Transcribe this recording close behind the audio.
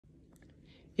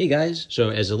Hey guys,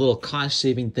 so as a little cost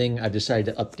saving thing, I've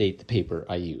decided to update the paper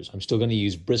I use. I'm still going to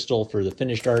use Bristol for the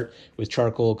finished art with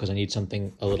charcoal because I need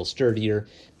something a little sturdier.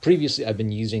 Previously, I've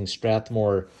been using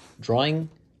Strathmore drawing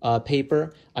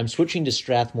paper. I'm switching to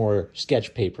Strathmore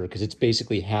sketch paper because it's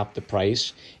basically half the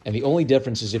price. And the only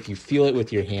difference is if you feel it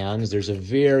with your hands, there's a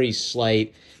very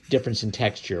slight difference in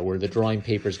texture where the drawing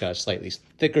paper's got a slightly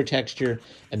thicker texture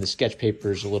and the sketch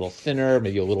paper is a little thinner,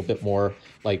 maybe a little bit more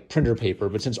like printer paper.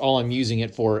 But since all I'm using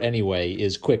it for anyway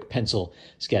is quick pencil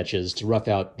sketches to rough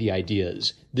out the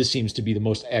ideas, this seems to be the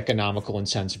most economical and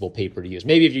sensible paper to use.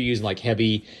 Maybe if you're using like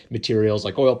heavy materials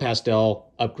like oil pastel,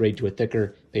 upgrade to a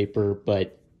thicker paper,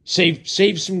 but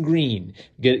save some green.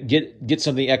 Get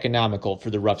something economical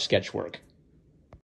for the rough sketch work.